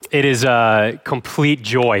It is a complete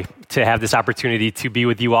joy to have this opportunity to be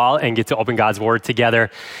with you all and get to open God's Word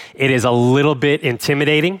together. It is a little bit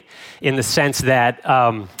intimidating in the sense that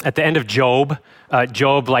at the end of Job,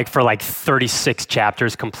 Job, for 36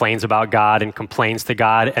 chapters, complains about God and complains to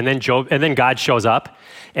God, and then God shows up,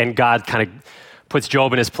 and God kind of puts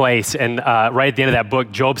Job in his place. And right at the end of that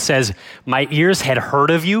book, Job says, "My ears had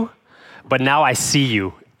heard of you, but now I see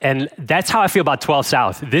you." And that's how I feel about 12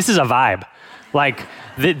 South. This is a vibe.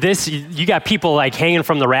 You got people hanging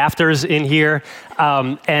from the rafters in here,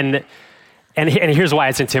 and here's why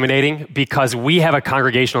it's intimidating, because we have a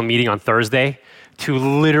congregational meeting on Thursday to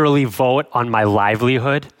literally vote on my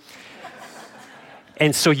livelihood.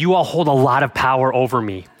 And so you all hold a lot of power over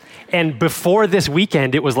me. And before this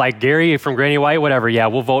weekend, it was like, Gary from Granny White, whatever, yeah,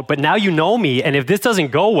 we'll vote. But now you know me, and if this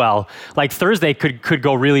doesn't go well, Thursday could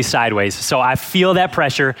go really sideways. So I feel that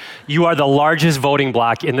pressure. You are the largest voting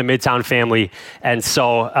block in the Midtown family, and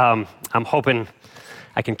so I'm hoping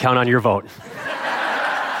I can count on your vote.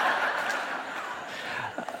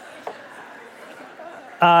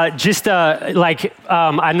 I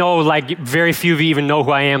know very few of you even know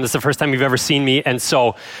who I am. This is the first time you've ever seen me. And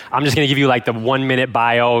so I'm just going to give you the 1 minute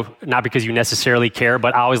bio, not because you necessarily care,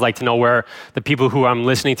 but I always like to know where the people who I'm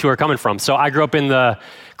listening to are coming from. So I grew up in the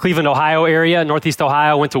Cleveland, Ohio area, Northeast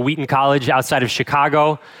Ohio, went to Wheaton College outside of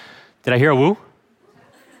Chicago. Did I hear a woo?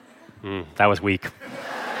 That was weak.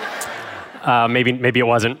 Maybe it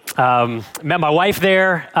wasn't. Met my wife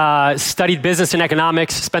there, studied business and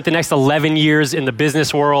economics, spent the next 11 years in the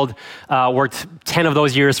business world, worked 10 of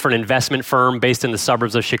those years for an investment firm based in the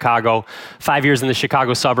suburbs of Chicago, 5 years in the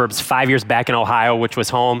Chicago suburbs, 5 years back in Ohio, which was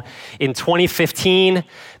home. In 2015,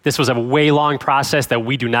 this was a way long process that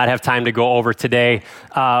we do not have time to go over today,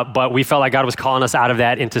 but we felt like God was calling us out of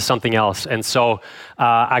that into something else. And so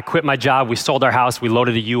I quit my job. We sold our house. We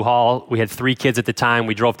loaded a U-Haul. We had 3 kids at the time.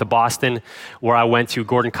 We drove to Boston, where I went to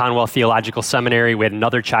Gordon Conwell Theological Seminary. We had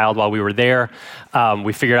another child while we were there.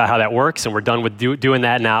 We figured out how that works, and we're done with doing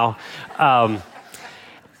that now.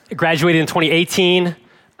 Graduated in 2018.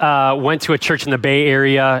 Went to a church in the Bay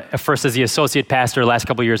Area, first as the associate pastor, last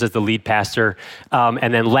couple of years as the lead pastor.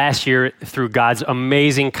 And then last year, through God's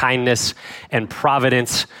amazing kindness and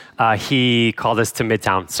providence, he called us to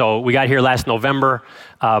Midtown. So we got here last November.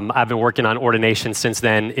 I've been working on ordination since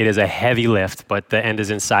then. It is a heavy lift, but the end is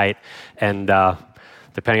in sight. And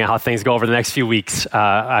depending on how things go over the next few weeks,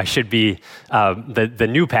 I should be the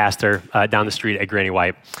new pastor down the street at Granny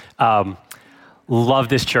White. Love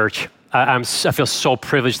this church. I feel so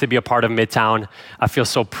privileged to be a part of Midtown. I feel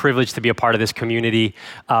so privileged to be a part of this community.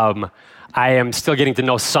 I am still getting to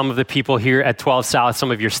know some of the people here at 12 South,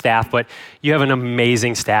 some of your staff, but you have an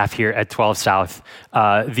amazing staff here at 12 South.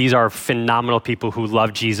 These are phenomenal people who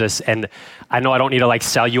love Jesus, and I know I don't need to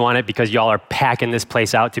sell you on it because y'all are packing this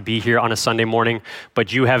place out to be here on a Sunday morning,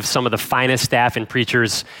 but you have some of the finest staff and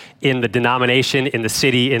preachers in the denomination, in the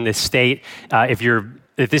city, in this state.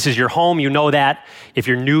 If this is your home, you know that. If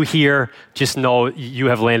you're new here, just know you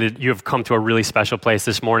have come to a really special place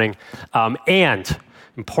this morning. And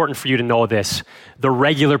important for you to know this, the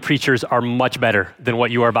regular preachers are much better than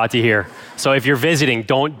what you are about to hear. So if you're visiting,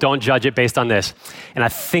 don't judge it based on this. And I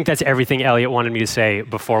think that's everything Elliot wanted me to say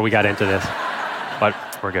before we got into this. But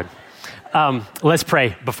we're good. Let's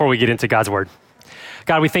pray before we get into God's Word.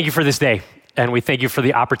 God, we thank you for this day. And we thank you for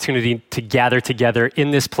the opportunity to gather together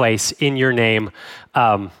in this place, in your name.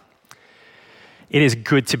 It is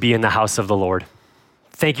good to be in the house of the Lord.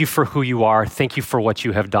 Thank you for who you are. Thank you for what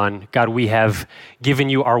you have done. God, we have given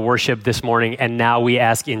you our worship this morning, and now we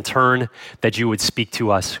ask in turn that you would speak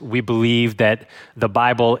to us. We believe that the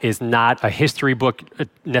Bible is not a history book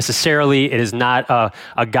necessarily. It is not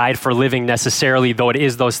a guide for living necessarily, though it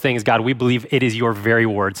is those things. God, we believe it is your very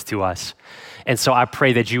words to us. And so I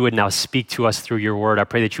pray that you would now speak to us through your word. I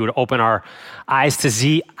pray that you would open our eyes to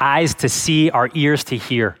see, our ears to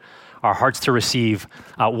hear, our hearts to receive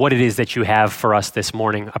what it is that you have for us this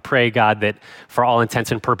morning. I pray, God, that for all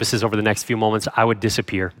intents and purposes over the next few moments, I would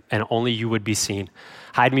disappear and only you would be seen.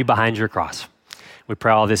 Hide me behind your cross. We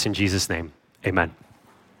pray all this in Jesus' name. Amen.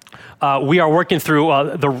 We are working through,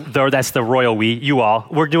 that's the royal we, you all.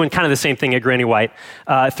 We're doing kind of the same thing at Granny White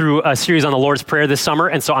through a series on the Lord's Prayer this summer.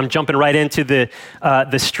 And so I'm jumping right into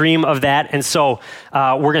the stream of that. And so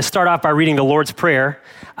we're going to start off by reading the Lord's Prayer.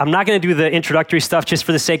 I'm not going to do the introductory stuff just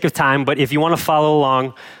for the sake of time, but if you want to follow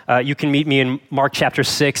along, you can meet me in Mark chapter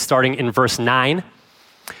 6, starting in verse 9.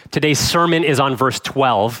 Today's sermon is on verse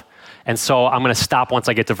 12. And so I'm going to stop once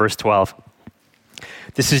I get to verse 12.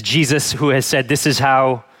 This is Jesus who has said, this is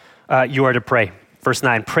how you are to pray. Verse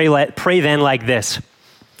 9, pray then like this.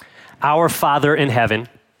 Our Father in heaven,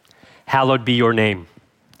 hallowed be your name.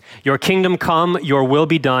 Your kingdom come, your will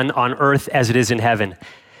be done on earth as it is in heaven.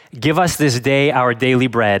 Give us this day our daily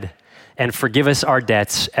bread, and forgive us our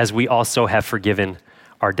debts as we also have forgiven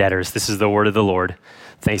our debtors. This is the word of the Lord.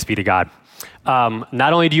 Thanks be to God.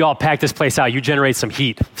 Not only do you all pack this place out, you generate some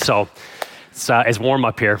heat. So it's warm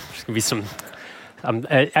up here. There's gonna be some.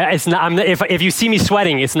 It's not. If you see me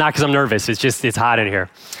sweating, it's not because I'm nervous. It's hot in here.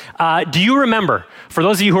 Do you remember? For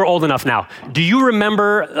those of you who are old enough now, do you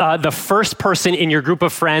remember the first person in your group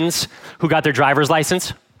of friends who got their driver's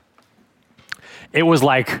license? It was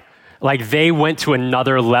like they went to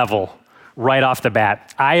another level right off the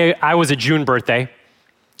bat. I was a June birthday.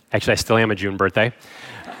 Actually, I still am a June birthday.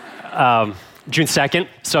 June 2nd.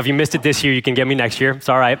 So if you missed it this year, you can get me next year. It's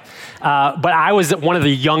all right. But I was one of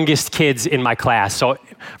the youngest kids in my class. So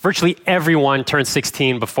virtually everyone turned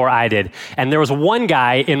 16 before I did. And there was one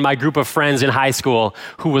guy in my group of friends in high school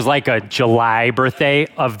who was like a July birthday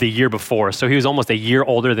of the year before. So he was almost a year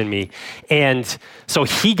older than me. And so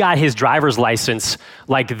he got his driver's license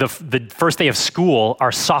like the first day of school,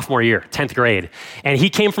 our sophomore year, 10th grade. And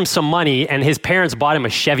he came from some money, and his parents bought him a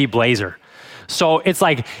Chevy Blazer. So it's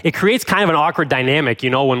like, it creates kind of an awkward dynamic,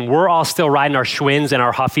 when we're all still riding our Schwinn's and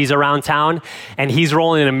our Huffies around town, and he's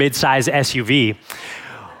rolling in a mid-size SUV.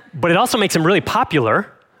 But it also makes him really popular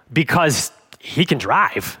because he can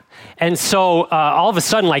drive. And so all of a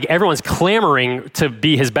sudden, like, everyone's clamoring to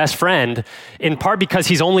be his best friend, in part because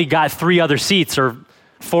he's only got 3 other seats or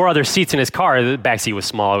 4 other seats in his car. The back seat was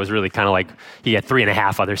small. It was really kind of like he had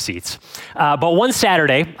 3.5 other seats. But one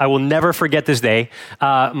Saturday, I will never forget this day,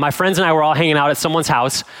 my friends and I were all hanging out at someone's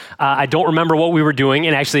house. I don't remember what we were doing,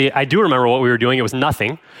 and actually I do remember what we were doing. It was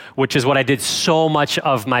nothing, which is what I did so much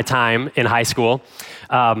of my time in high school.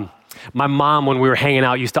 My mom, when we were hanging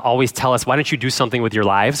out, used to always tell us, why don't you do something with your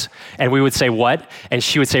lives? And we would say, what? And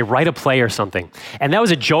she would say, write a play or something. And that was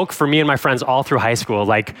a joke for me and my friends all through high school,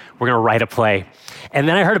 like, we're going to write a play. And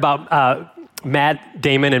then I heard about Matt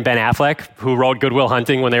Damon and Ben Affleck, who wrote Good Will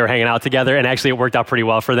Hunting when they were hanging out together, and actually it worked out pretty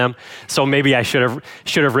well for them. So maybe I should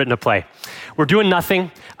have written a play. We're doing nothing.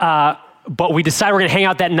 But we decided we're going to hang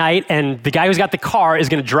out that night, and the guy who's got the car is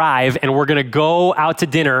going to drive, and we're going to go out to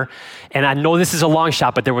dinner. And I know this is a long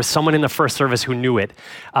shot, but there was someone in the first service who knew it.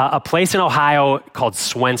 A place in Ohio called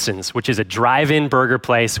Swenson's, which is a drive-in burger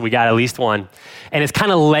place. We got at least one. And it's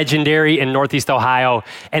kind of legendary in Northeast Ohio.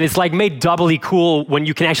 And it's like made doubly cool when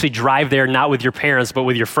you can actually drive there, not with your parents, but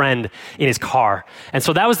with your friend in his car. And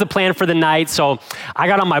so that was the plan for the night. So I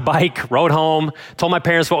got on my bike, rode home, told my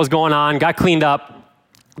parents what was going on, got cleaned up.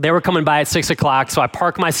 They were coming by at 6 o'clock, so I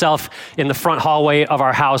parked myself in the front hallway of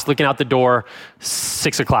our house, looking out the door.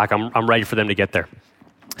 6 o'clock, I'm ready for them to get there.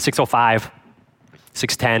 6:05,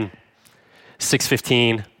 6:10,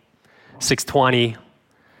 6:15, 6:20,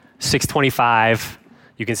 6:25.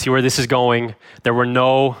 You can see where this is going. There were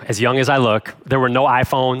no, as young as I look, there were no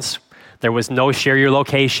iPhones. There was no share your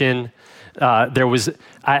location.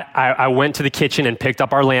 I went to the kitchen and picked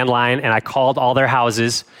up our landline, and I called all their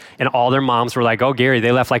houses, and all their moms were like, oh, Gary,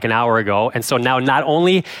 they left like an hour ago. And so now not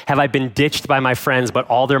only have I been ditched by my friends, but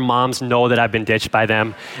all their moms know that I've been ditched by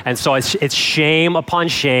them. And so it's shame upon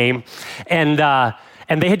shame. And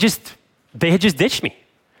they had just ditched me.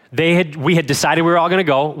 We had decided we were all going to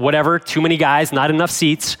go, whatever, too many guys, not enough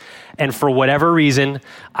seats. And for whatever reason,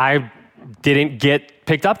 I didn't get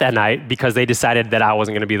picked up that night because they decided that I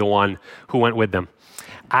wasn't going to be the one who went with them.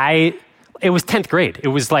 It was 10th grade. It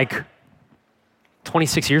was like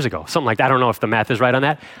 26 years ago, something like that. I don't know if the math is right on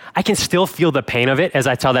that. I can still feel the pain of it as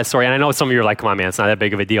I tell that story. And I know some of you are like, come on, man, it's not that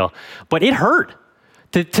big of a deal. But it hurt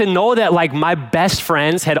to know that, like, my best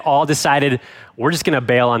friends had all decided we're just going to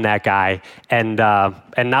bail on that guy and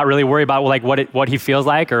not really worry about, like, what he feels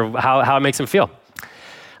like or how it makes him feel.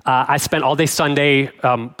 I spent all day Sunday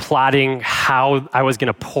plotting how I was going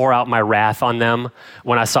to pour out my wrath on them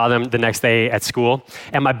when I saw them the next day at school.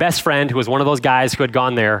 And my best friend, who was one of those guys who had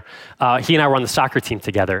gone there, he and I were on the soccer team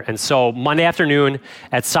together. And so Monday afternoon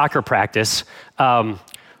at soccer practice,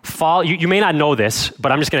 fall, you may not know this,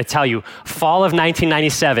 but I'm just going to tell you, fall of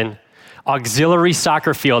 1997, auxiliary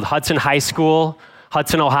soccer field, Hudson High School,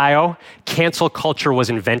 Hudson, Ohio, cancel culture was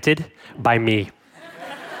invented by me.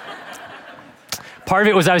 Part of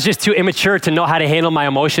it was I was just too immature to know how to handle my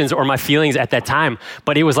emotions or my feelings at that time.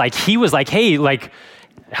 But it was like, he was like, hey, like,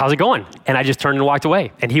 how's it going? And I just turned and walked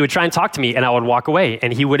away. And he would try and talk to me, and I would walk away.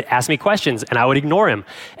 And he would ask me questions, and I would ignore him.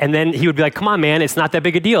 And then he would be like, come on, man, it's not that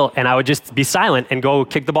big a deal. And I would just be silent and go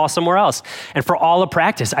kick the ball somewhere else. And for all of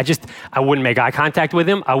practice, I wouldn't make eye contact with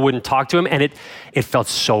him. I wouldn't talk to him. And it felt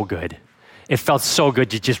so good. It felt so good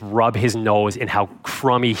to just rub his nose in how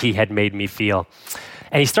crummy he had made me feel.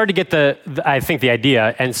 And he started to get the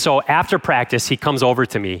idea. And so after practice, he comes over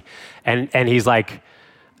to me and he's like,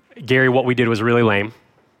 Gary, what we did was really lame.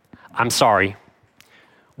 I'm sorry.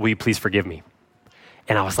 Will you please forgive me?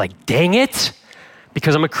 And I was like, dang it,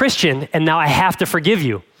 because I'm a Christian and now I have to forgive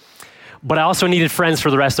you. But I also needed friends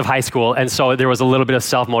for the rest of high school, and so there was a little bit of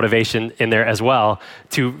self-motivation in there as well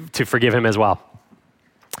to forgive him as well.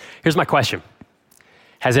 Here's my question.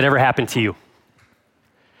 Has it ever happened to you?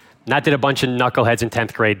 Not that a bunch of knuckleheads in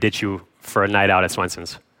 10th grade ditch you for a night out at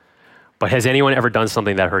Swenson's, but has anyone ever done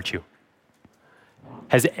something that hurt you?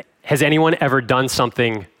 Has anyone ever done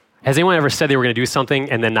something, has anyone ever said they were going to do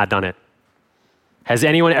something and then not done it? Has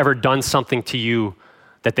anyone ever done something to you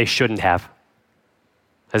that they shouldn't have?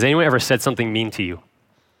 Has anyone ever said something mean to you?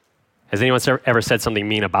 Has anyone ever said something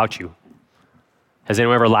mean about you? Has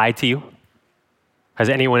anyone ever lied to you? Has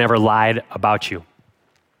anyone ever lied about you?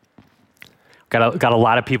 Got a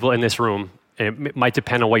lot of people in this room. It might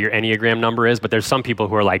depend on what your Enneagram number is, but there's some people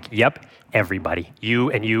who are like, yep, everybody. You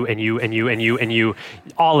and you and you and you and you and you,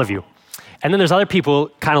 all of you. And then there's other people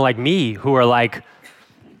kind of like me who are like,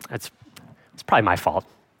 it's probably my fault.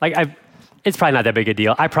 It's probably not that big a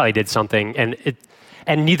deal. I probably did something,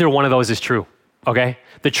 and neither one of those is true, okay?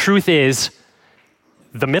 The truth is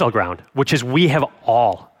the middle ground, which is we have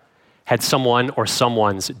all had someone or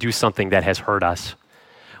someones do something that has hurt us.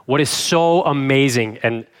 What is so amazing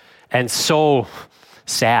and so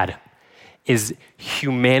sad is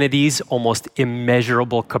humanity's almost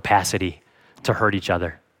immeasurable capacity to hurt each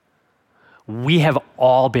other. We have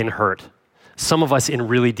all been hurt, some of us in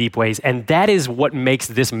really deep ways, and that is what makes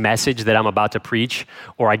this message that I'm about to preach,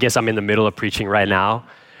 or I guess I'm in the middle of preaching right now,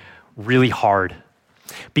 really hard.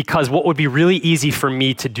 Because what would be really easy for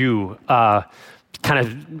me to do, kind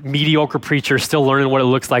of mediocre preacher, still learning what it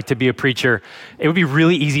looks like to be a preacher, it would be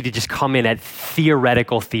really easy to just come in at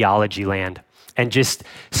theoretical theology land and just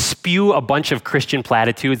spew a bunch of Christian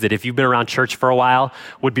platitudes that if you've been around church for a while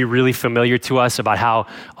would be really familiar to us about how,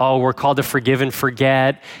 we're called to forgive and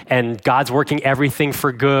forget, and God's working everything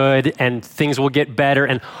for good, and things will get better,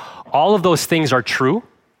 and all of those things are true.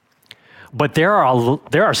 But there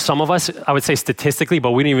are some of us, I would say statistically,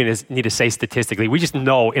 but we don't even need to say statistically. We just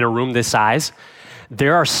know in a room this size,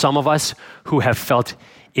 there are some of us who have felt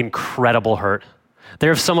incredible hurt. There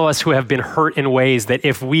are some of us who have been hurt in ways that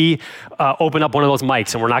if we open up one of those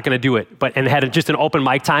mics, and we're not going to do it, and had just an open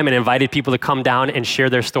mic time and invited people to come down and share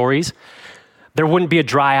their stories, there wouldn't be a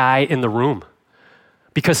dry eye in the room,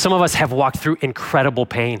 because some of us have walked through incredible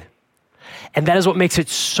pain. And that is what makes it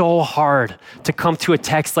so hard to come to a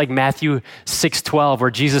text like Matthew 6:12, where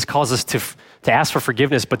Jesus calls us to ask for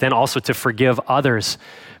forgiveness, but then also to forgive others.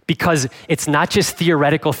 Because it's not just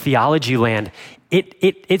theoretical theology land.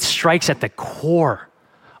 It strikes at the core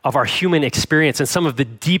of our human experience and some of the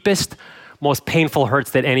deepest, most painful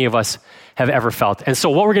hurts that any of us have ever felt. And so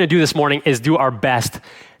what we're going to do this morning is do our best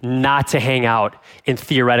not to hang out in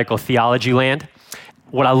theoretical theology land.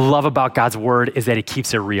 What I love about God's word is that it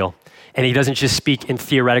keeps it real. And he doesn't just speak in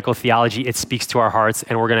theoretical theology, it speaks to our hearts,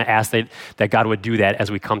 and we're going to ask that God would do that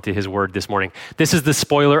as we come to his word this morning. This is the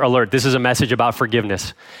spoiler alert. This is a message about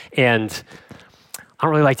forgiveness. And I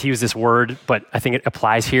don't really like to use this word, but I think it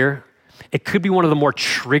applies here. It could be one of the more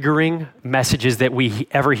triggering messages that we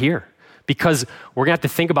ever hear, because we're going to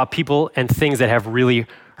have to think about people and things that have really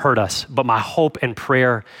hurt us. But my hope and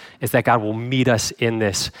prayer is that God will meet us in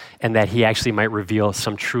this and that he actually might reveal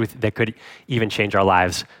some truth that could even change our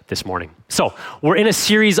lives this morning. So we're in a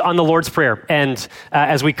series on the Lord's Prayer. And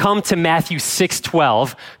as we come to Matthew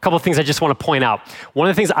 6:12, a couple of things I just want to point out. One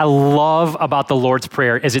of the things I love about the Lord's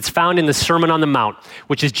Prayer is it's found in the Sermon on the Mount,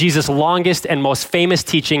 which is Jesus' longest and most famous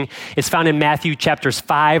teaching. It's found in Matthew chapters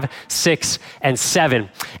 5, 6, and 7.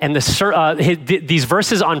 And these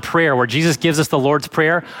verses on prayer where Jesus gives us the Lord's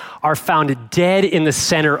Prayer are found dead in the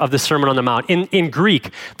center of the Sermon on the Mount. In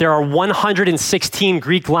Greek, there are 116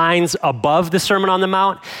 Greek lines above the Sermon on the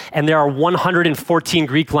Mount, and there are 114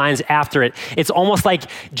 Greek lines after it. It's almost like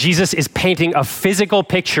Jesus is painting a physical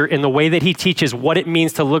picture in the way that he teaches what it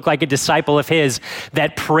means to look like a disciple of his,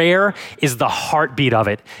 that prayer is the heartbeat of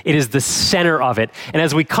it. It is the center of it. And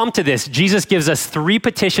as we come to this, Jesus gives us 3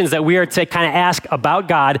 petitions that we are to kind of ask about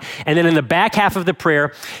God, and then in the back half of the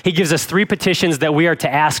prayer, he gives us 3 petitions that we are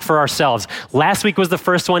to ask for ourselves. Last week was the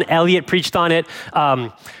first one. Elliot preached on it.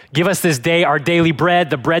 Give us this day our daily bread,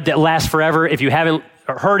 the bread that lasts forever. If you haven't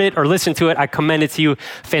heard it or listened to it, I commend it to you.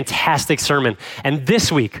 Fantastic sermon. And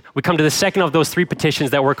this week, we come to the second of those 3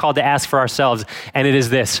 petitions that we're called to ask for ourselves, and it is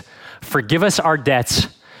this: forgive us our debts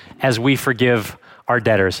as we forgive our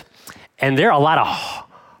debtors. And there are a lot of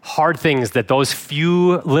hard things that those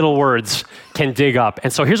few little words can dig up.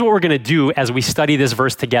 And so here's what we're going to do as we study this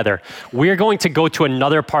verse together. We're going to go to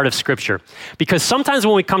another part of Scripture. Because sometimes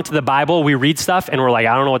when we come to the Bible, we read stuff and we're like,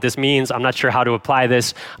 I don't know what this means. I'm not sure how to apply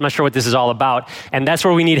this. I'm not sure what this is all about. And that's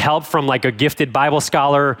where we need help from like a gifted Bible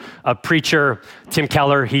scholar, a preacher, Tim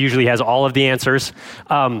Keller. He usually has all of the answers.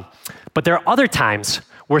 But there are other times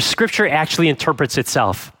where Scripture actually interprets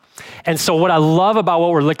itself. And so what I love about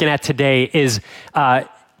what we're looking at today is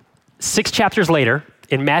 6 chapters later,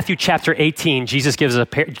 in Matthew chapter 18, Jesus gives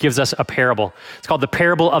us a parable. It's called the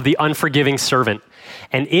parable of the unforgiving servant.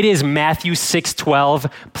 And it is Matthew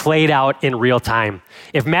 6:12 played out in real time.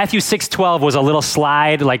 If Matthew 6:12 was a little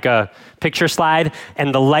slide, like a picture slide,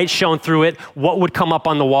 and the light shone through it, what would come up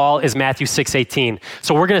on the wall is Matthew 6:18.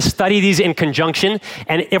 So we're going to study these in conjunction.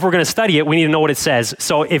 And if we're going to study it, we need to know what it says.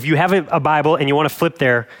 So if you have a Bible and you want to flip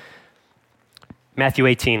there, Matthew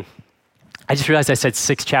 18. I just realized I said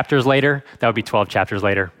 6 chapters later. That would be 12 chapters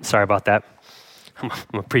later. Sorry about that.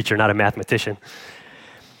 I'm a preacher, not a mathematician.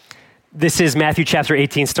 This is Matthew chapter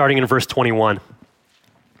 18, starting in verse 21.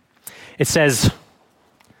 It says,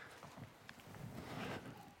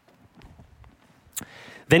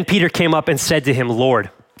 "Then Peter came up and said to him, 'Lord,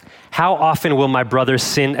 how often will my brother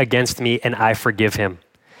sin against me and I forgive him?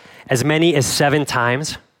 As many as 7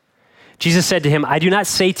 times?' Jesus said to him, 'I do not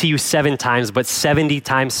say to you 7 times, but 70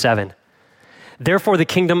 times 7. Therefore, the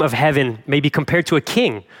kingdom of heaven may be compared to a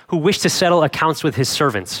king who wished to settle accounts with his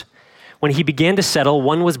servants. When he began to settle,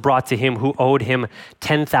 one was brought to him who owed him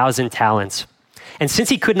 10,000 talents. And since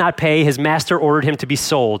he could not pay, his master ordered him to be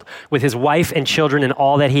sold with his wife and children and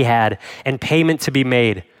all that he had, and payment to be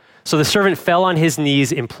made. So the servant fell on his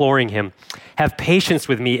knees, imploring him, 'Have patience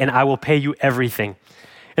with me, and I will pay you everything.'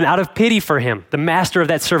 And out of pity for him, the master of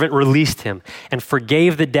that servant released him and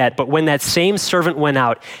forgave the debt. But when that same servant went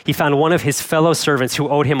out, he found one of his fellow servants who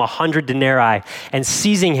owed him 100 denarii. And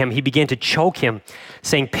seizing him, he began to choke him,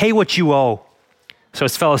 saying, 'Pay what you owe.' So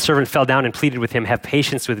his fellow servant fell down and pleaded with him, 'Have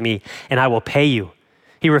patience with me, and I will pay you.'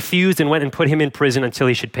 He refused and went and put him in prison until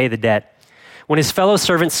he should pay the debt. When his fellow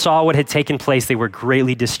servants saw what had taken place, they were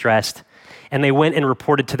greatly distressed. And they went and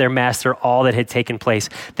reported to their master all that had taken place.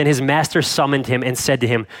 Then his master summoned him and said to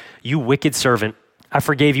him, 'You wicked servant, I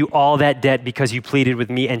forgave you all that debt because you pleaded with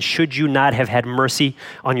me. And should you not have had mercy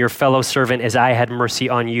on your fellow servant as I had mercy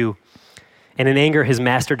on you?' And in anger, his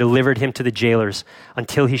master delivered him to the jailers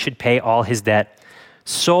until he should pay all his debt.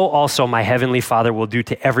 So also my heavenly Father will do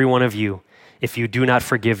to every one of you if you do not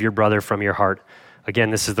forgive your brother from your heart."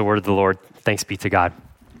 Again, this is the word of the Lord. Thanks be to God.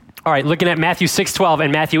 All right, looking at Matthew 6:12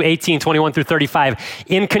 and Matthew 18:21 through 35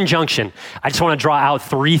 in conjunction, I just want to draw out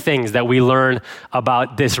 3 things that we learn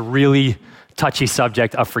about this really touchy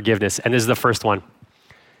subject of forgiveness. And this is the first one.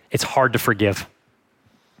 It's hard to forgive.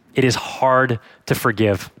 It is hard to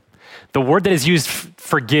forgive. The word that is used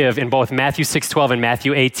forgive in both Matthew 6:12 and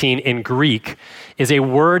Matthew 18 in Greek is a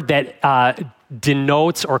word that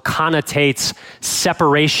denotes or connotates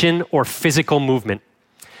separation or physical movement.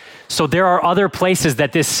 So there are other places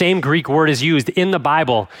that this same Greek word is used in the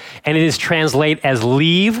Bible, and it is translated as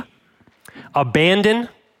leave, abandon,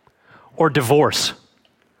 or divorce.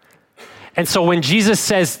 And so when Jesus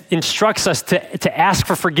instructs us to ask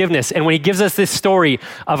for forgiveness, and when he gives us this story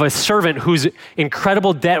of a servant whose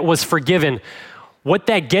incredible debt was forgiven, what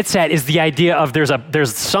that gets at is the idea of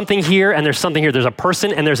there's something here and there's something here. There's a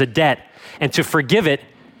person and there's a debt. And to forgive it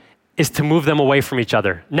is to move them away from each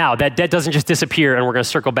other. Now, that debt doesn't just disappear, and we're going to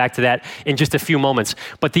circle back to that in just a few moments.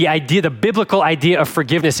 But the biblical idea of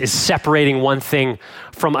forgiveness is separating one thing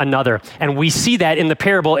from another. And we see that in the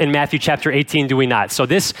parable in Matthew chapter 18, do we not? So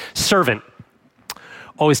this servant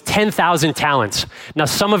owes 10,000 talents. Now,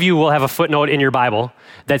 some of you will have a footnote in your Bible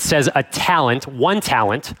that says one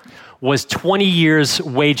talent, was 20 years'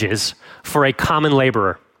 wages for a common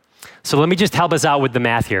laborer. So let me just help us out with the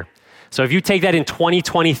math here. So if you take that in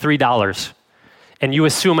 2023 dollars and you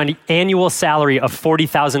assume an annual salary of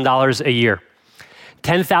 $40,000 a year,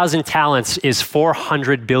 10,000 talents is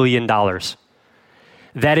 $400 billion.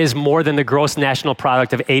 That is more than the gross national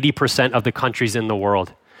product of 80% of the countries in the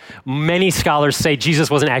world. Many scholars say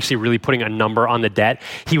Jesus wasn't actually really putting a number on the debt.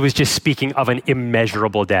 He was just speaking of an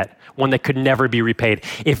immeasurable debt, one that could never be repaid.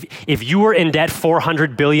 If you were in debt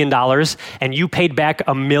 $400 billion and you paid back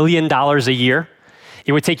 $1 million a year,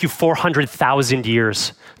 it would take you 400,000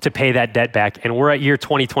 years to pay that debt back. And we're at year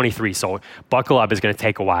 2023, so buckle up, it's going to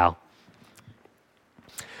take a while.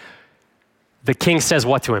 The king says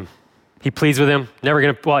what to him? He pleads with him,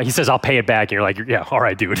 he says, "I'll pay it back." And you're like, "Yeah, all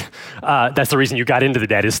right, dude." That's the reason you got into the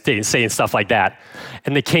debt, is saying stuff like that.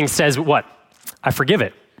 And the king says, what? "I forgive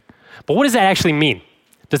it." But what does that actually mean?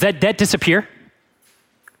 Does that debt disappear?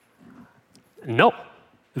 No.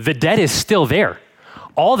 The debt is still there.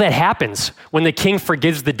 All that happens when the king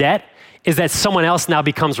forgives the debt is that someone else now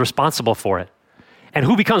becomes responsible for it. And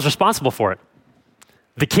who becomes responsible for it?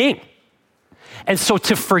 The king. And so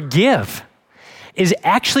to forgive is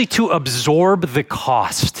actually to absorb the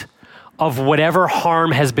cost of whatever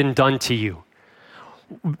harm has been done to you.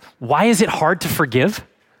 Why is it hard to forgive?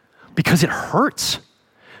 Because it hurts.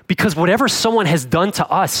 Because whatever someone has done to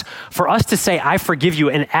us, for us to say, I forgive you,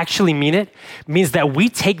 and actually mean it, means that we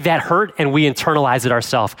take that hurt and we internalize it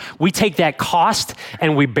ourselves. We take that cost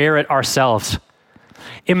and we bear it ourselves.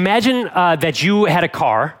 Imagine that you had a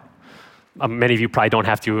car. Many of you probably don't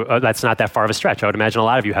have to, that's not that far of a stretch. I would imagine a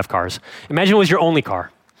lot of you have cars. Imagine it was your only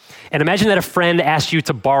car. And imagine that a friend asked you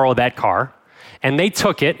to borrow that car, and they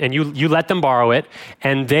took it, and you let them borrow it,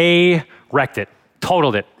 and they wrecked it,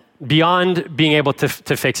 totaled it, beyond being able to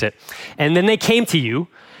fix it. And then they came to you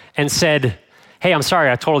and said, hey, I'm sorry,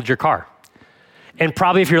 I totaled your car. And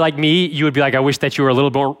probably if you're like me, you would be like, I wish that you were a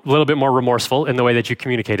little bit more remorseful in the way that you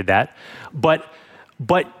communicated that. But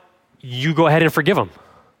you go ahead and forgive them.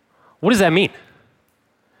 What does that mean?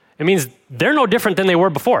 It means they're no different than they were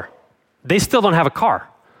before. They still don't have a car.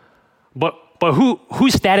 But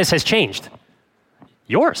whose status has changed?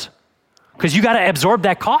 Yours. Because you got to absorb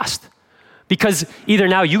that cost. Because either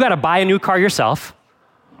now you got to buy a new car yourself,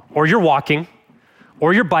 or you're walking,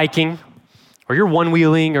 or you're biking, or you're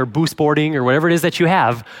one-wheeling, or boost boarding, or whatever it is that you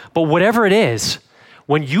have. But whatever it is,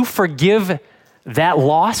 when you forgive that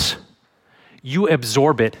loss, you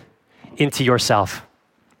absorb it into yourself.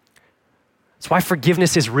 That's why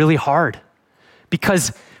forgiveness is really hard.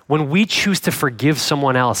 Because when we choose to forgive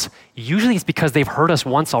someone else, usually it's because they've hurt us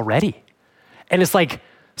once already. And it's like,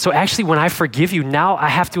 so actually when I forgive you, now I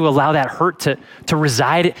have to allow that hurt to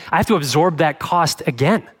reside. I have to absorb that cost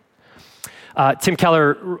again. Tim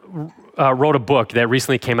Keller wrote a book that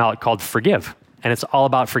recently came out called Forgive, and it's all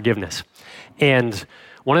about forgiveness. And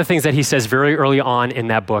one of the things that he says very early on in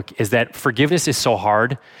that book is that forgiveness is so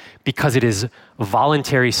hard because it is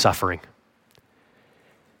voluntary suffering.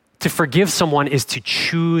 To forgive someone is to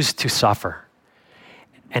choose to suffer.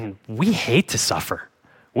 And we hate to suffer.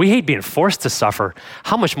 We hate being forced to suffer.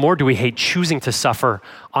 How much more do we hate choosing to suffer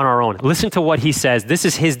on our own? Listen to what he says. This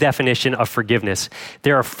is his definition of forgiveness.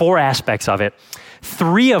 There are 4 aspects of it,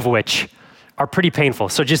 3 of which are pretty painful.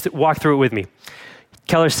 So just walk through it with me.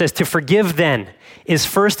 Keller says, to forgive then is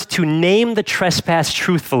first to name the trespass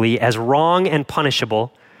truthfully as wrong and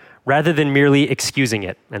punishable rather than merely excusing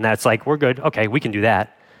it. And that's like, we're good. Okay, we can do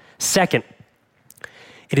that. Second,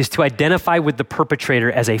 it is to identify with the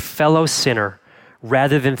perpetrator as a fellow sinner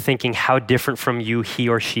rather than thinking how different from you he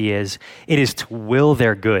or she is. It is to will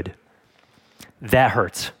their good. That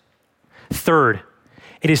hurts. Third,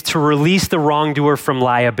 it is to release the wrongdoer from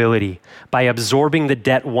liability by absorbing the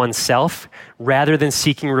debt oneself rather than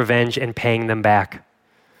seeking revenge and paying them back.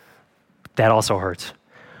 That also hurts.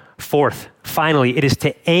 Fourth, finally, it is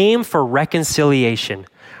to aim for reconciliation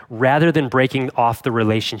rather than breaking off the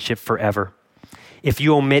relationship forever. If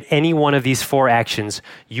you omit any one of these 4 actions,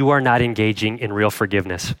 you are not engaging in real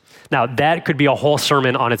forgiveness. Now, that could be a whole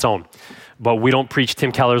sermon on its own, but we don't preach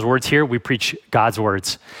Tim Keller's words here. We preach God's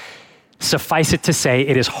words. Suffice it to say,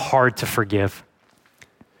 it is hard to forgive.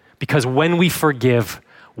 Because when we forgive,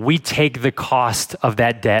 we take the cost of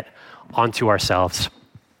that debt onto ourselves.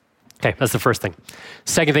 Okay, that's the first thing.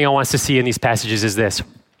 Second thing I want us to see in these passages is this.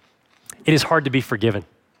 It is hard to be forgiven.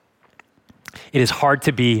 It is hard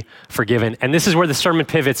to be forgiven. And this is where the sermon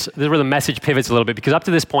pivots, this is where the message pivots a little bit, because up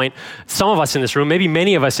to this point, some of us in this room, maybe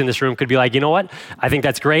many of us in this room could be like, you know what? I think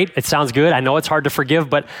that's great. It sounds good. I know it's hard to forgive,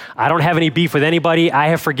 but I don't have any beef with anybody. I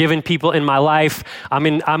have forgiven people in my life.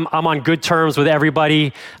 I'm on good terms with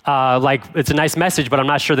everybody. Like it's a nice message, but I'm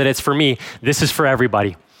not sure that it's for me. This is for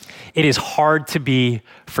everybody. It is hard to be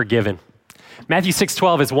forgiven. Matthew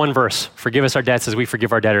 6:12 is one verse. Forgive us our debts as we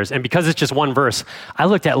forgive our debtors. And because it's just one verse, I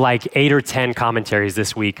looked at like 8 or 10 commentaries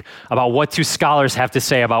this week about what 2 scholars have to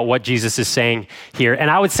say about what Jesus is saying here. And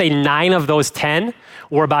I would say 9 of those 10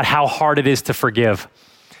 were about how hard it is to forgive.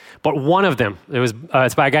 But one of them,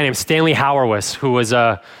 it's by a guy named Stanley Hauerwas, who was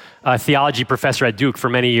a theology professor at Duke for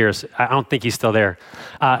many years. I don't think he's still there.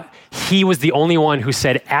 He was the only one who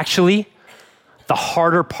said, actually, the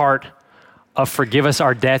harder part of forgive us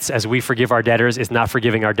our debts as we forgive our debtors is not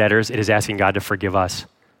forgiving our debtors. It is asking God to forgive us.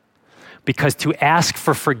 Because to ask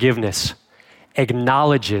for forgiveness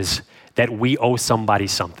acknowledges that we owe somebody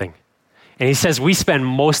something. And he says we spend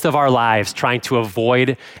most of our lives trying to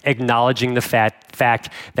avoid acknowledging the fact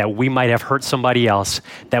that we might have hurt somebody else,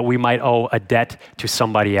 that we might owe a debt to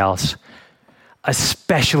somebody else.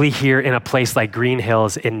 Especially here in a place like Green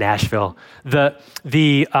Hills in Nashville.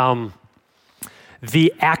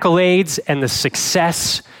 the accolades and the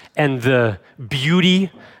success and the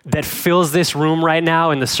beauty that fills this room right now,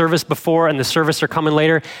 and the service before and the service are coming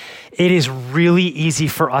later, it is really easy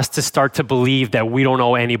for us to start to believe that we don't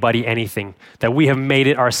owe anybody anything, that we have made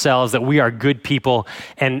it ourselves, that we are good people,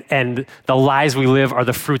 and the lives we live are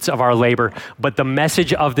the fruits of our labor. But the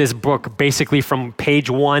message of this book, basically from page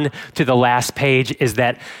 1 to the last page, is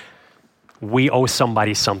that we owe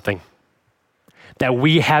somebody something. That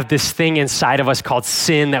we have this thing inside of us called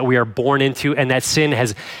sin that we are born into, and that sin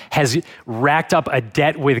has racked up a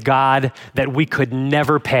debt with God that we could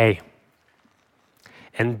never pay.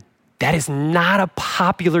 And that is not a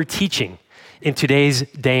popular teaching in today's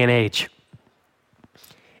day and age.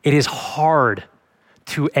 It is hard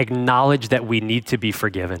to acknowledge that we need to be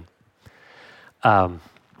forgiven. I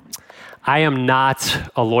am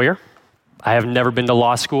not a lawyer. I have never been to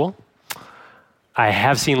law school. I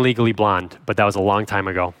have seen Legally Blonde, but that was a long time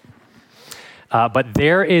ago. But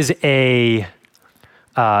there is a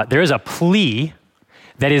plea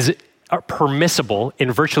that is permissible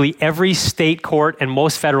in virtually every state court and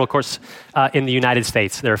most federal courts in the United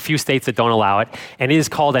States. There are a few states that don't allow it, and it is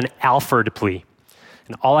called an Alford plea.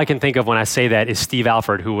 And all I can think of when I say that is Steve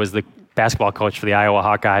Alford, who was the basketball coach for the Iowa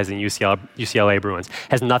Hawkeyes and UCLA Bruins.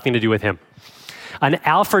 Has nothing to do with him. An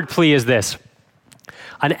Alford plea is this.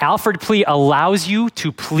 An Alford plea allows you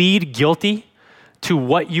to plead guilty to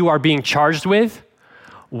what you are being charged with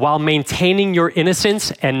while maintaining your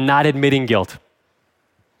innocence and not admitting guilt.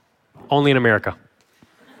 Only in America.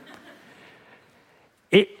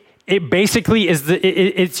 It basically is,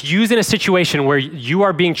 it's used in a situation where you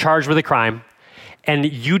are being charged with a crime and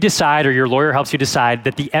you decide, or your lawyer helps you decide,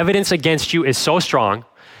 that the evidence against you is so strong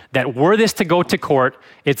that were this to go to court,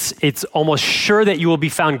 it's almost sure that you will be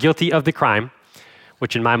found guilty of the crime,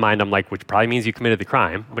 which in my mind, I'm like, which probably means you committed the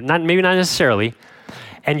crime, but maybe not necessarily.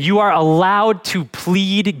 And you are allowed to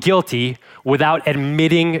plead guilty without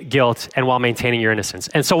admitting guilt and while maintaining your innocence.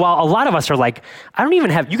 And so while a lot of us are like, I don't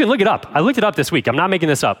even have, you can look it up. I looked it up this week. I'm not making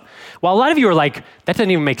this up. While a lot of you are like, that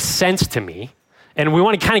doesn't even make sense to me. And we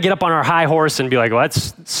want to kind of get up on our high horse and be like, well,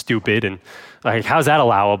 that's stupid. And like, how's that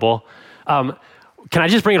allowable? Can I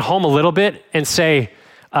just bring it home a little bit and say,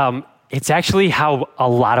 it's actually how a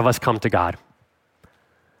lot of us come to God.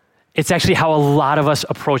 It's actually how a lot of us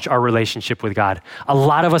approach our relationship with God. A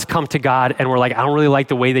lot of us come to God and we're like, I don't really like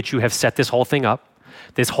the way that you have set this whole thing up,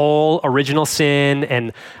 this whole original sin,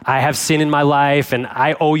 and I have sin in my life and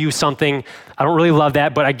I owe you something. I don't really love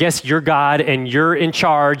that, but I guess you're God and you're in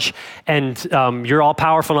charge and you're all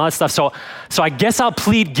powerful and all that stuff. So I guess I'll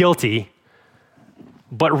plead guilty,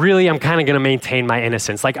 but really I'm kind of going to maintain my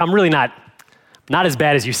innocence. Like I'm really not as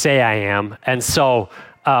bad as you say I am. And so,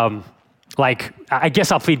 I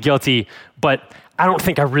guess I'll plead guilty, but I don't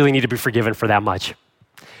think I really need to be forgiven for that much.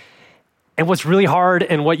 And what's really hard,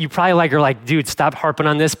 and what you probably like are like, dude, stop harping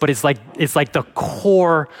on this, but it's like the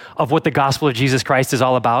core of what the gospel of Jesus Christ is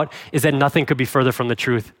all about, is that nothing could be further from the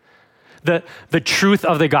truth. The truth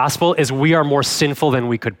of the gospel is we are more sinful than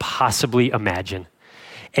we could possibly imagine,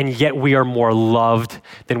 and yet we are more loved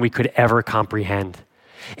than we could ever comprehend.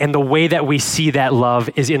 And the way that we see that love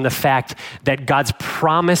is in the fact that God's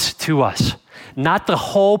promise to us, not the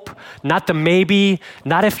hope, not the maybe,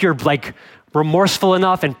 not if you're like remorseful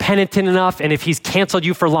enough and penitent enough and if he's canceled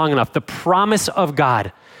you for long enough. The promise of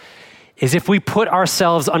God is if we put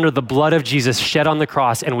ourselves under the blood of Jesus shed on the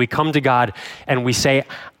cross and we come to God and we say,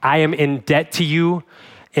 I am in debt to you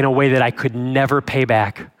in a way that I could never pay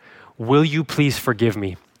back. Will you please forgive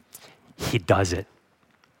me? He does it.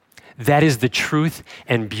 That is the truth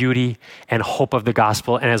and beauty and hope of the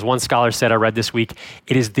gospel. And as one scholar said, I read this week,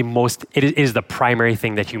 it is the primary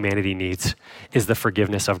thing that humanity needs, is the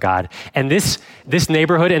forgiveness of God. And this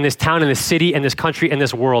neighborhood and this town and this city and this country and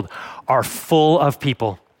this world are full of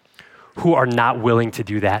people who are not willing to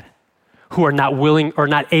do that, who are not willing or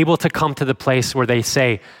not able to come to the place where they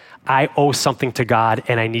say, I owe something to God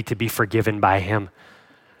and I need to be forgiven by him.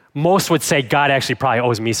 Most would say God actually probably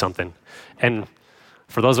owes me something. And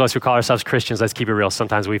for those of us who call ourselves Christians, let's keep it real.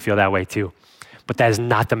 Sometimes we feel that way too. But that is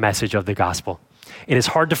not the message of the gospel. It is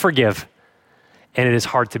hard to forgive, and it is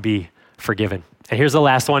hard to be forgiven. And here's the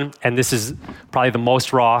last one, and this is probably the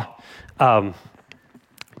most raw, but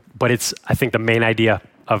it's, I think, the main idea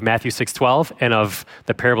of Matthew 6:12 and of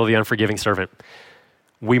the parable of the unforgiving servant.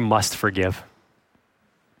 We must forgive.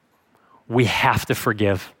 We have to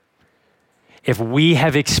forgive. If we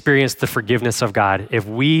have experienced the forgiveness of God, if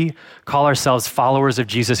we call ourselves followers of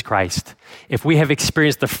Jesus Christ, if we have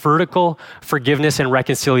experienced the vertical forgiveness and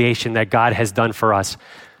reconciliation that God has done for us,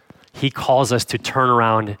 he calls us to turn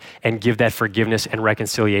around and give that forgiveness and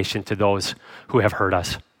reconciliation to those who have hurt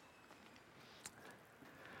us.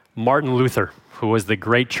 Martin Luther, who was the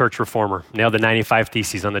great church reformer, nailed the 95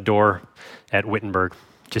 Theses on the door at Wittenberg.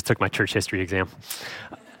 Just took my church history exam.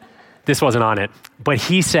 This wasn't on it. But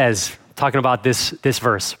he says, talking about this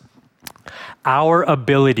verse, our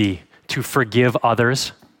ability to forgive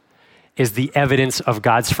others is the evidence of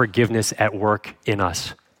God's forgiveness at work in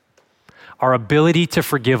us. Our ability to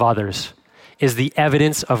forgive others is the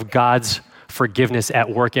evidence of God's forgiveness at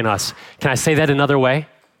work in us. Can I say that another way?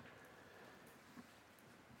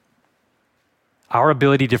 Our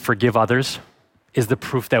ability to forgive others is the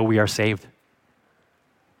proof that we are saved.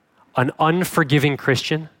 An unforgiving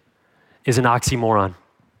Christian is an oxymoron.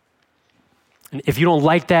 And if you don't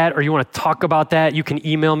like that or you want to talk about that, you can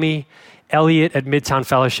email me,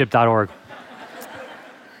 elliot@midtownfellowship.org.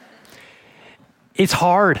 It's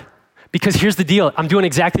hard because here's the deal. I'm doing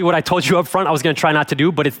exactly what I told you up front I was going to try not to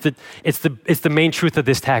do, but it's the main truth of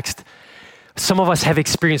this text. Some of us have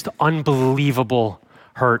experienced unbelievable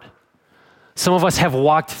hurt. Some of us have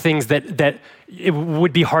walked things that it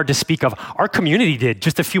would be hard to speak of. Our community did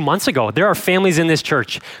just a few months ago. There are families in this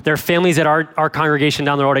church. There are families at our congregation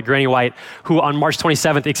down the road at Granny White who on March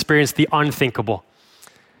 27th experienced the unthinkable.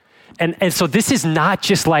 And so this is not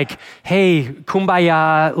just like, hey,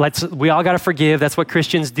 kumbaya, we all got to forgive. That's what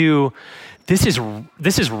Christians do. This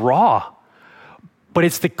is raw. But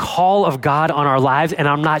it's the call of God on our lives, and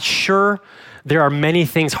I'm not sure there are many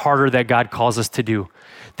things harder that God calls us to do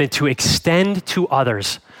than to extend to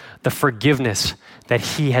others the forgiveness that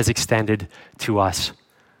he has extended to us.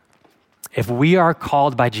 If we are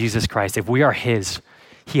called by Jesus Christ, if we are his,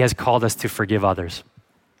 he has called us to forgive others.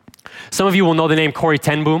 Some of you will know the name Corrie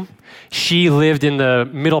ten Boom. She lived in the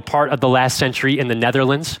middle part of the last century in the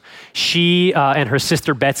Netherlands. She and her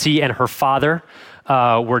sister Betsy and her father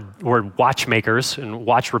were watchmakers and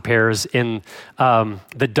watch repairers in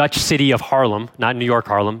the Dutch city of Haarlem, not New York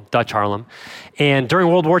Harlem, Dutch Harlem. And during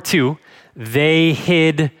World War II, they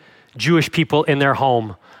hid Jewish people in their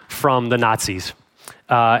home from the Nazis.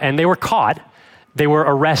 And they were caught. They were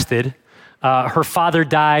arrested. Her father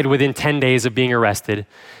died within 10 days of being arrested.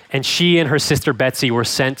 And she and her sister Betsy were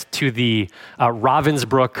sent to the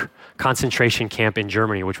Ravensbrück concentration camp in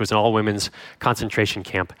Germany, which was an all-women's concentration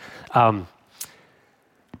camp.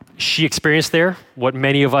 She experienced there what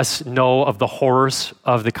many of us know of the horrors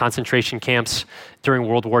of the concentration camps during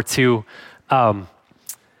World War II.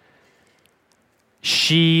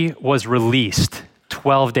 She was released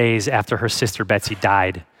 12 days after her sister Betsy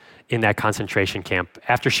died in that concentration camp.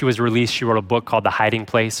 After she was released, she wrote a book called The Hiding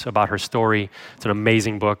Place about her story. It's an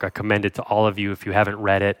amazing book. I commend it to all of you if you haven't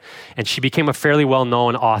read it. And she became a fairly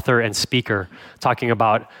well-known author and speaker talking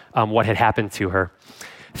about what had happened to her.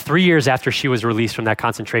 3 years after she was released from that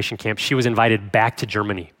concentration camp, she was invited back to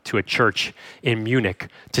Germany to a church in Munich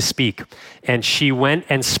to speak. And she went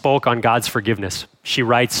and spoke on God's forgiveness. She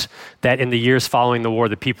writes that in the years following the war,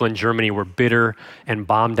 the people in Germany were bitter and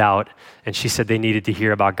bombed out. And she said they needed to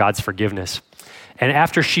hear about God's forgiveness. And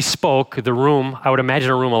after she spoke, the room, I would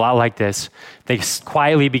imagine a room a lot like this, they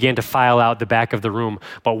quietly began to file out the back of the room.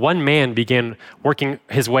 But one man began working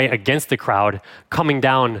his way against the crowd, coming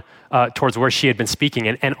down towards where she had been speaking.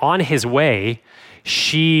 And on his way,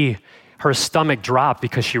 her stomach dropped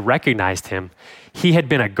because she recognized him. He had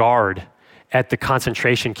been a guard at the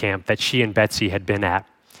concentration camp that she and Betsy had been at.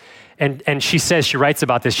 And she says, she writes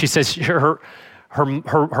about this, she says her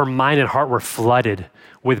mind and heart were flooded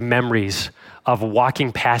with memories of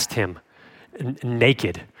walking past him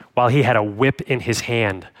naked while he had a whip in his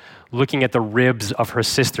hand, looking at the ribs of her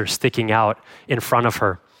sister sticking out in front of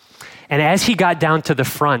her. And as he got down to the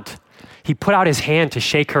front, he put out his hand to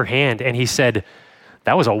shake her hand, and he said,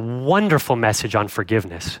 "That was a wonderful message on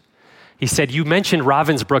forgiveness." He said, "You mentioned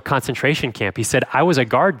Ravensbrück concentration camp." He said, "I was a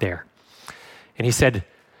guard there." And he said,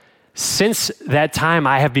 "Since that time,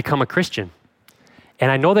 I have become a Christian.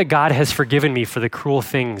 And I know that God has forgiven me for the cruel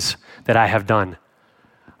things that I have done.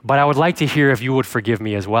 But I would like to hear if you would forgive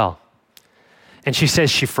me as well." And she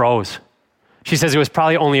says she froze. She says it was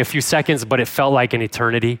probably only a few seconds, but it felt like an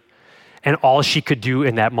eternity. And all she could do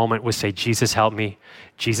in that moment was say, "Jesus, help me.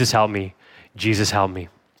 Jesus, help me. Jesus, help me."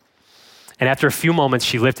 And after a few moments,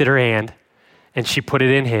 she lifted her hand and she put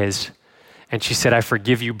it in his. And she said, "I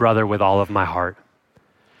forgive you, brother, with all of my heart."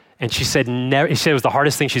 And she said it was the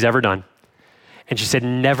hardest thing she's ever done. And she said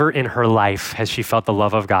never in her life has she felt the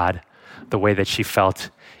love of God the way that she felt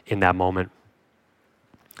in that moment.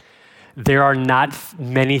 There are not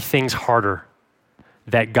many things harder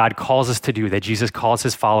that God calls us to do, that Jesus calls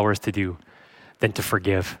his followers to do, than to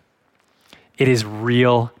forgive. It is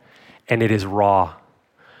real and it is raw.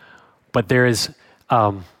 But there is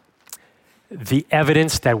the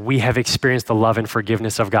evidence that we have experienced the love and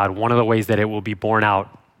forgiveness of God. One of the ways that it will be borne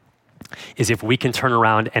out is if we can turn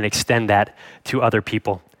around and extend that to other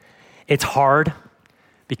people. It's hard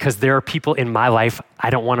because there are people in my life I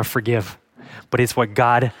don't want to forgive, but it's what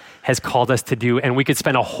God has called us to do. And we could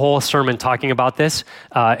spend a whole sermon talking about this,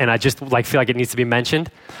 and I just feel like it needs to be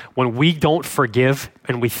mentioned. When we don't forgive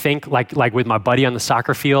and we think like with my buddy on the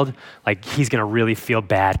soccer field, like he's going to really feel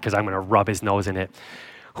bad because I'm going to rub his nose in it.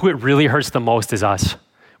 Who it really hurts the most is us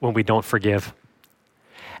when we don't forgive.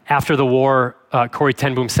 After the war, Corrie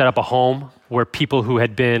ten Boom set up a home where people who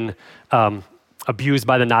had been abused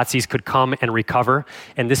by the Nazis could come and recover.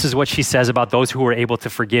 And this is what she says about those who were able to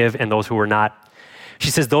forgive and those who were not. She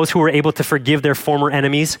says, those who were able to forgive their former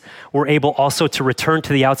enemies were able also to return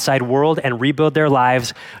to the outside world and rebuild their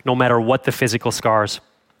lives no matter what the physical scars.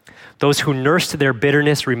 Those who nursed their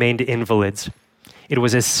bitterness remained invalids. It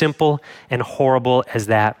was as simple and horrible as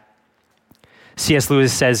that. C.S.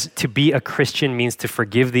 Lewis says, to be a Christian means to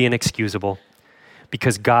forgive the inexcusable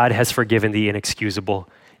because God has forgiven the inexcusable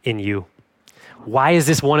in you. Why is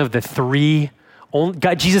this one of the three?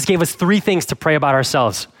 Jesus gave us three things to pray about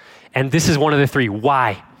ourselves, and this is one of the three.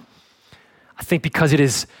 Why? I think because it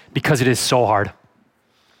is so hard.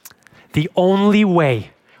 The only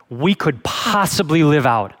way we could possibly live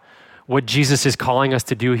out what Jesus is calling us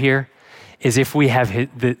to do here is if we have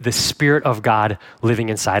the Spirit of God living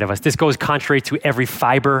inside of us. This goes contrary to every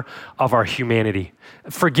fiber of our humanity.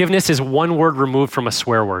 Forgiveness is one word removed from a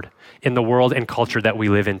swear word in the world and culture that we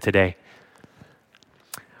live in today.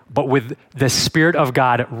 But with the Spirit of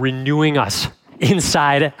God renewing us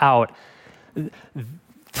inside out,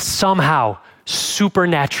 somehow,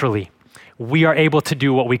 supernaturally, we are able to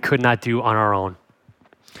do what we could not do on our own.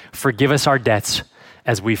 Forgive us our debts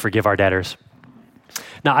as we forgive our debtors.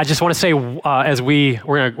 Now, I just want to say, as we're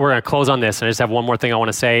going to close on this, and I just have one more thing I want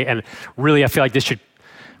to say, and really, I feel like this should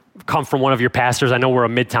come from one of your pastors. I know we're a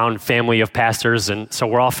Midtown family of pastors, and so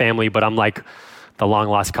we're all family, but I'm like the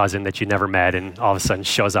long-lost cousin that you never met, and all of a sudden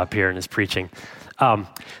shows up here and is preaching.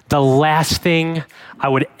 The last thing I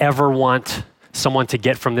would ever want someone to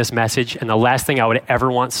get from this message, and the last thing I would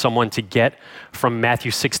ever want someone to get from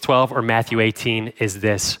Matthew 6:12 or Matthew 18 is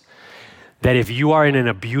this, that if you are in an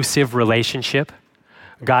abusive relationship,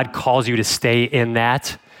 God calls you to stay in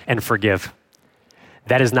that and forgive.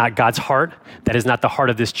 That is not God's heart. That is not the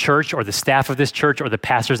heart of this church or the staff of this church or the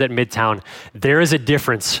pastors at Midtown. There is a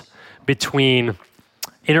difference between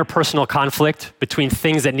interpersonal conflict, between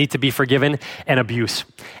things that need to be forgiven, and abuse.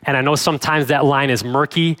 And I know sometimes that line is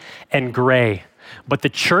murky and gray, but the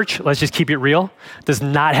church, let's just keep it real, does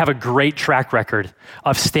not have a great track record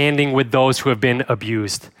of standing with those who have been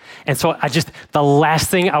abused. And so the last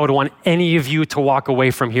thing I would want any of you to walk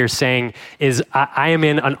away from here saying is, I am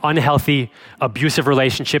in an unhealthy, abusive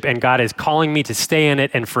relationship, and God is calling me to stay in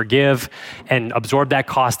it and forgive and absorb that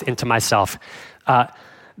cost into myself.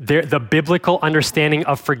 The biblical understanding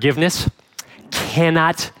of forgiveness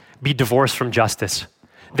cannot be divorced from justice.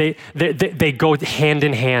 They go hand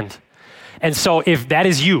in hand. And so if that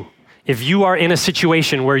is you, if you are in a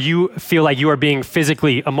situation where you feel like you are being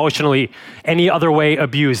physically, emotionally, any other way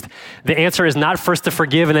abused, the answer is not first to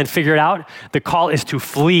forgive and then figure it out. The call is to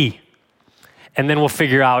flee, and then we'll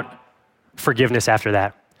figure out forgiveness after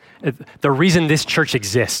that. The reason this church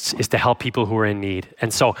exists is to help people who are in need.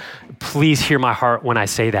 And so please hear my heart when I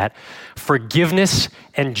say that. Forgiveness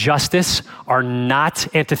and justice are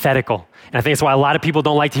not antithetical. And I think that's why a lot of people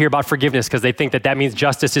don't like to hear about forgiveness, because they think that means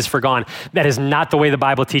justice is forgone. That is not the way the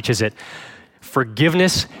Bible teaches it.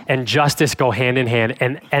 Forgiveness and justice go hand in hand.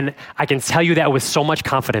 And I can tell you that with so much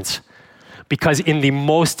confidence, because in the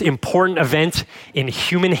most important event in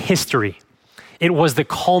human history, it was the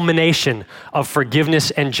culmination of forgiveness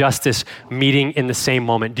and justice meeting in the same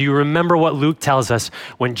moment. Do you remember what Luke tells us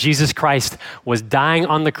when Jesus Christ was dying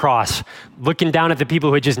on the cross, looking down at the people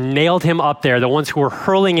who had just nailed him up there, the ones who were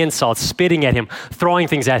hurling insults, spitting at him, throwing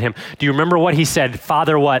things at him? Do you remember what he said?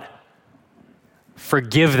 Father, what?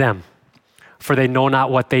 Forgive them, for they know not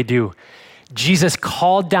what they do. Jesus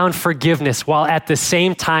called down forgiveness while at the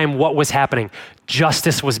same time, what was happening?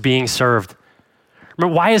 Justice was being served.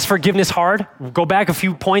 Remember, why is forgiveness hard? Go back a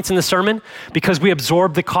few points in the sermon. Because we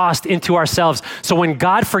absorb the cost into ourselves. So when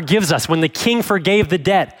God forgives us, when the king forgave the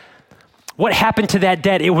debt, what happened to that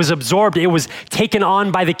debt? It was absorbed. It was taken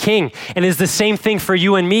on by the king. And it's the same thing for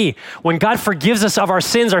you and me. When God forgives us of our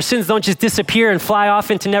sins don't just disappear and fly off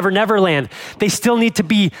into Never Never Land. The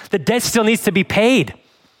debt still needs to be paid.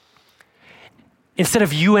 Instead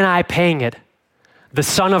of you and I paying it, the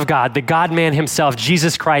Son of God, the God-man himself,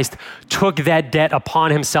 Jesus Christ, took that debt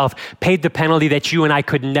upon himself, paid the penalty that you and I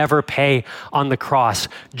could never pay on the cross.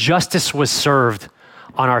 Justice was served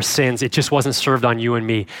on our sins. It just wasn't served on you and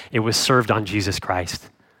me. It was served on Jesus Christ.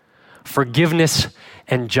 Forgiveness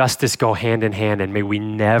and justice go hand in hand, and may we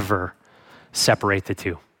never separate the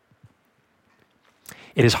two.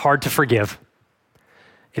 It is hard to forgive.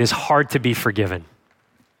 It is hard to be forgiven,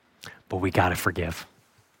 but we got to forgive.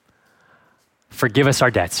 Forgive us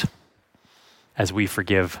our debts as we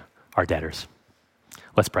forgive our debtors.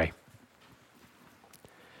 Let's pray.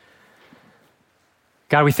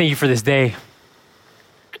 God, we thank you for this day.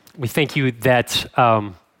 We thank you that,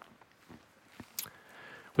 God,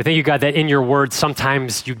 that in your word,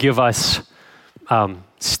 sometimes you give us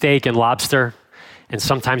steak and lobster, and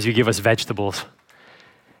sometimes you give us vegetables.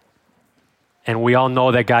 And we all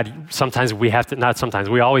know that, God, sometimes we have to, not sometimes,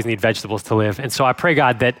 we always need vegetables to live. And so I pray,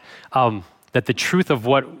 God, that the truth of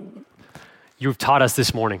what you've taught us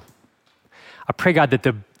this morning, I pray, God, that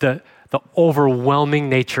the overwhelming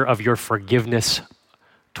nature of your forgiveness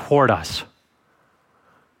toward us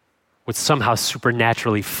would somehow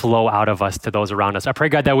supernaturally flow out of us to those around us. I pray,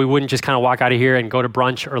 God, that we wouldn't just kind of walk out of here and go to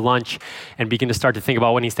brunch or lunch and begin to start to think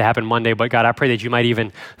about what needs to happen Monday. But God, I pray that you might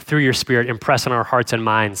even, through your Spirit, impress on our hearts and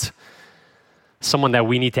minds someone that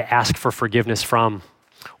we need to ask for forgiveness from,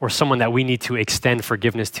 or someone that we need to extend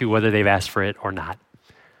forgiveness to, whether they've asked for it or not.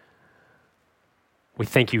 We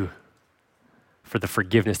thank you for the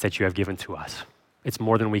forgiveness that you have given to us. It's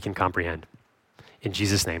more than we can comprehend. In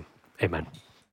Jesus' name, amen.